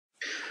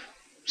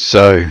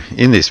So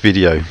in this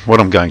video what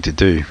I'm going to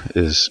do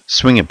is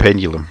swing a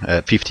pendulum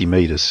at 50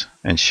 meters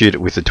and shoot it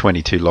with a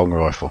 22 long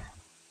rifle.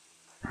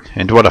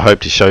 And what I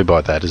hope to show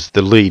by that is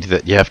the lead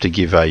that you have to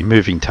give a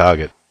moving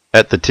target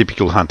at the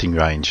typical hunting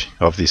range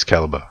of this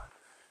caliber.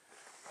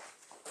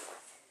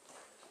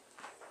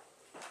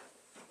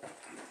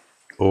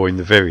 Or in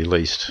the very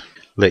least,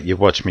 let you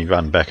watch me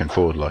run back and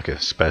forward like a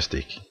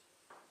spastic.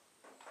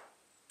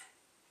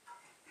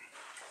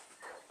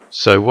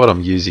 So what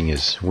I'm using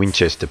is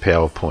Winchester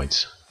power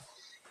points,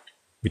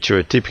 which are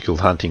a typical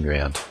hunting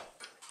round,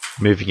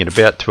 moving at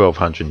about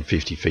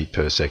 1250 feet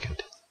per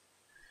second.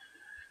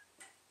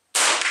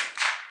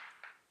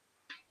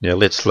 Now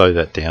let's slow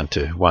that down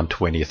to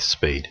 1/20th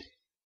speed.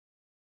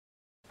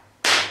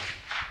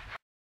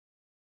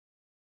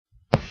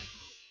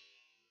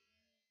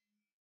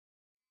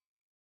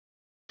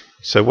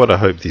 So what I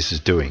hope this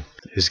is doing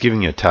is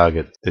giving a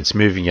target that's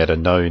moving at a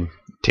known,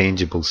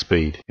 tangible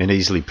speed and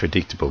easily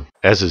predictable,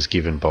 as is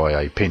given by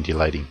a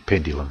pendulating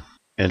pendulum,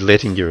 and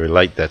letting you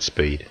relate that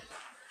speed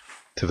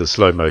to the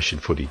slow motion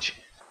footage.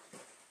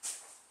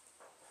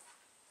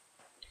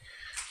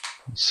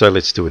 So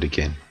let's do it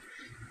again.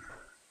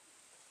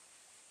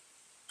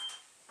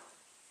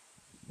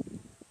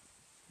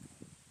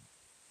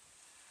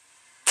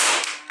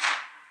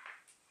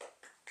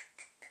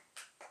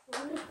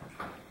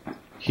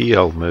 Here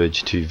I'll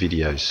merge two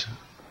videos,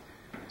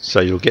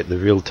 so you'll get the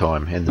real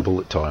time and the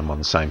bullet time on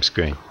the same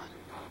screen.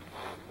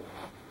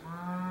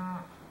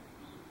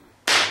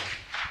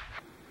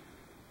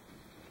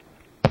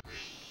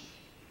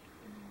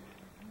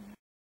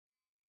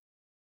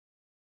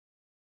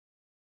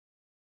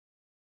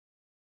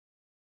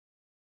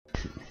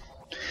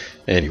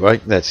 Anyway,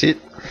 that's it.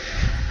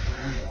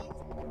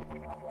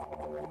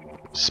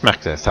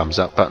 Smack that thumbs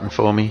up button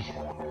for me,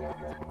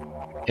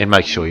 and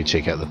make sure you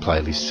check out the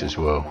playlists as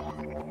well.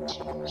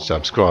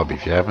 Subscribe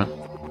if you haven't.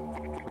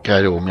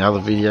 Go to all my other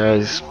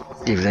videos,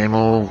 give them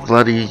all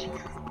bloody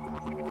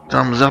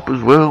thumbs up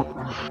as well.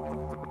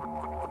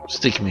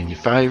 Stick them in your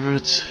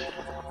favourites.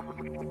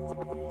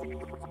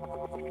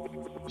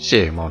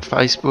 Share them on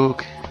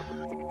Facebook.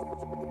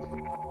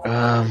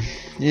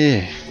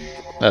 Yeah,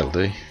 that'll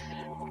do.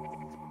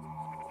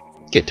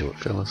 Get to it,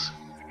 fellas.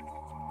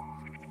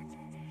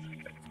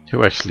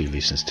 Who actually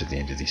listens to the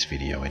end of this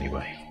video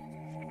anyway?